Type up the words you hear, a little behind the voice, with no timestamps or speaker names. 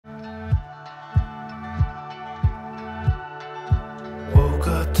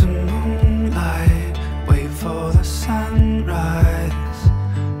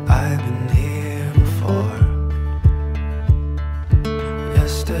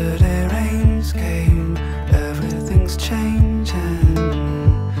Saturday rains came, everything's changing.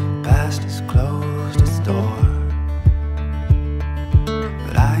 Past has closed its door,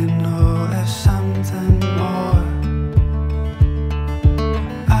 but I know there's something more.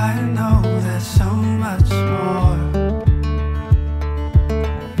 I know there's so much more.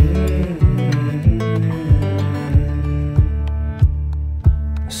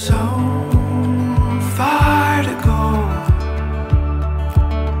 So far to go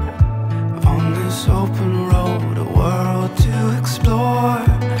on this open road, a world to explore.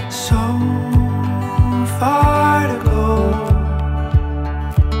 So far to go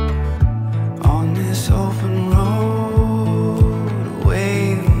on this open road,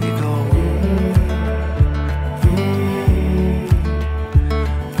 away we go.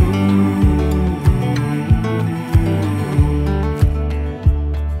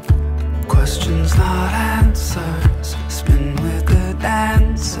 Questions not answers, spin with the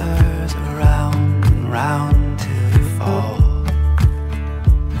dancers, around and round till you fall.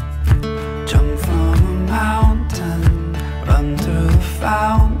 Jump from a mountain, run through the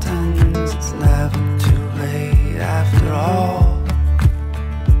fountains. It's never too late after all,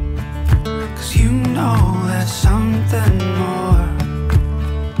 'cause you know there's something more.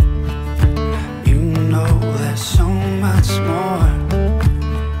 You know there's so much more.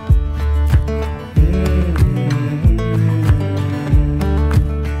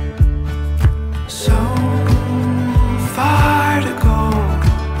 So far to go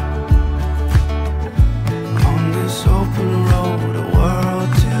on this open road, a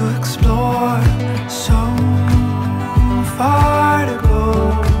world to explore. So far to go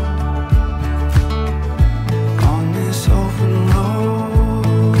on this open road,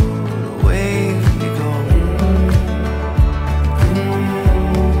 away we go.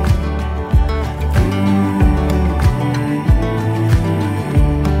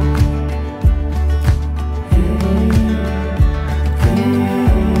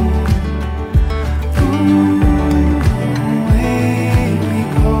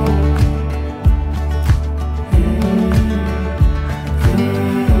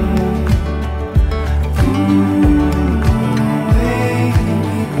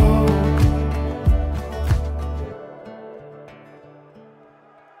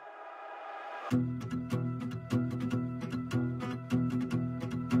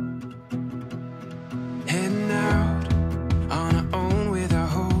 Heading out on our own with our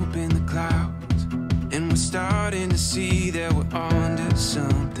hope in the clouds, and we're starting to see that we're onto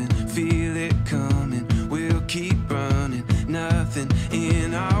something. Feel it coming, we'll keep running, nothing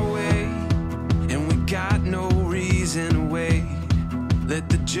in our way, and we got no reason to wait. Let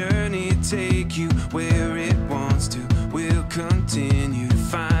the journey take you where it wants to. We'll continue to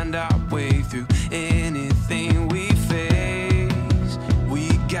find our way through anything we face. We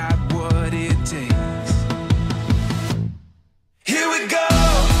got what it takes. Here we go.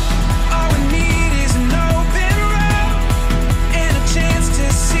 All we need is an open road and a chance to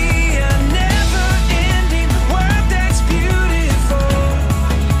see a never-ending world that's beautiful.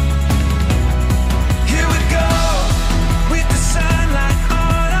 Here we go, with the sunlight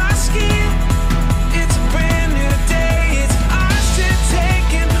on our skin. It's a brand new day, it's ours to take,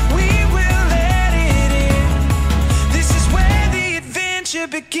 and we will let it in. This is where the adventure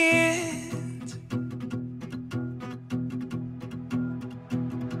begins.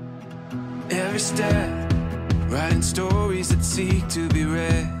 Every step, writing stories that seek to be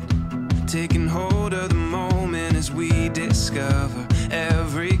read, taking hold of the moment as we discover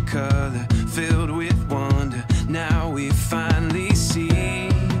every color filled with wonder. Now we finally see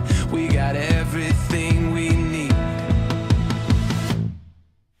we got everything we need.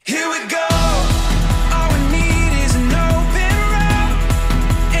 Here we go. All we need is an open road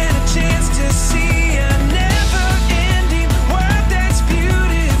and a chance to see a never-ending world that's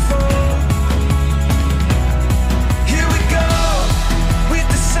beautiful. Here we go, with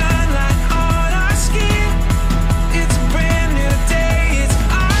the sunlight on our skin. It's a brand new day, it's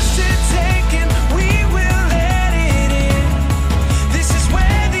ours to take, and we will let it in. This is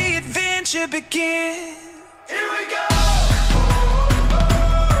where the adventure begins. Here we go.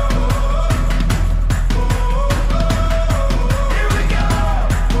 Here we go.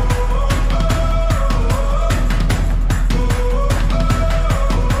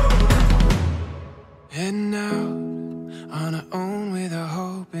 Heading out on our own with our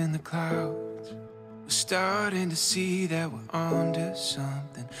hope in the clouds. We're starting to see that we're onto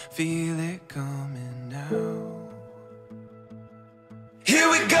something. Feel it coming now. Here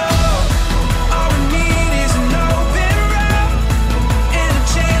we go.